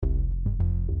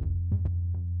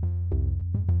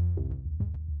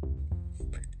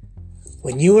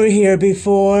When you were here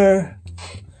before,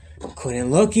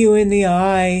 couldn't look you in the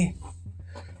eye.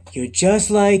 You're just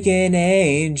like an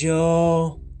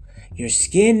angel. Your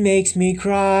skin makes me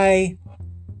cry.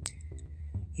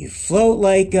 You float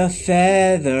like a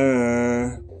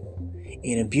feather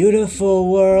in a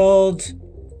beautiful world.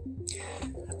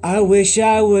 I wish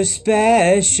I was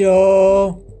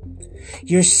special.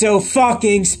 You're so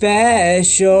fucking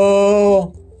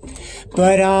special.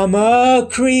 But I'm a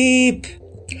creep.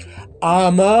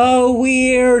 I'm a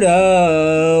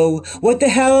weirdo. What the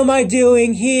hell am I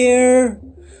doing here?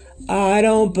 I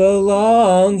don't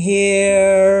belong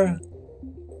here.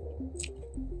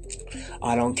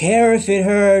 I don't care if it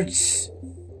hurts.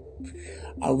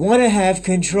 I want to have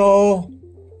control.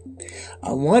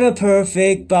 I want a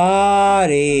perfect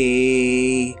body.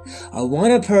 I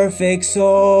want a perfect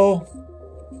soul.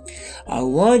 I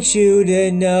want you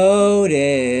to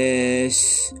notice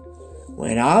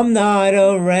when I'm not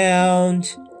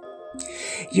around.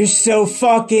 You're so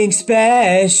fucking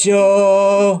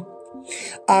special.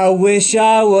 I wish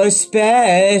I was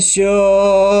special.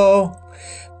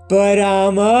 But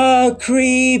I'm a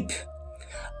creep.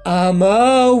 I'm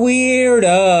a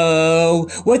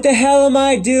weirdo. What the hell am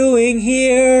I doing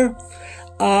here?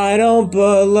 I don't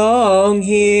belong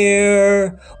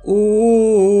here.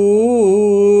 Ooh.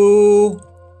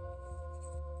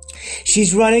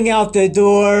 She's running out the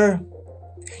door.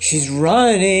 She's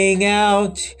running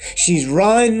out. She's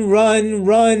run.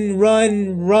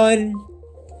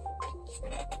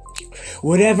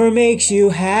 Whatever makes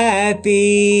you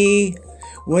happy.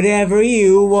 Whatever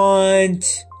you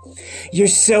want. You're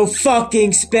so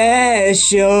fucking special.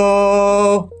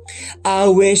 I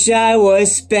wish I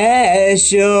was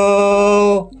special.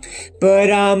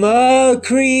 But I'm a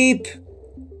creep.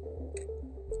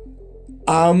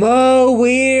 I'm a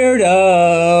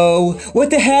weirdo.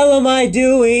 What the hell am I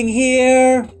doing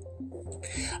here?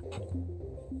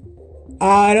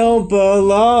 I don't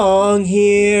belong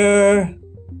here.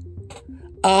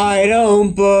 I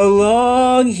don't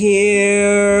belong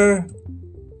here.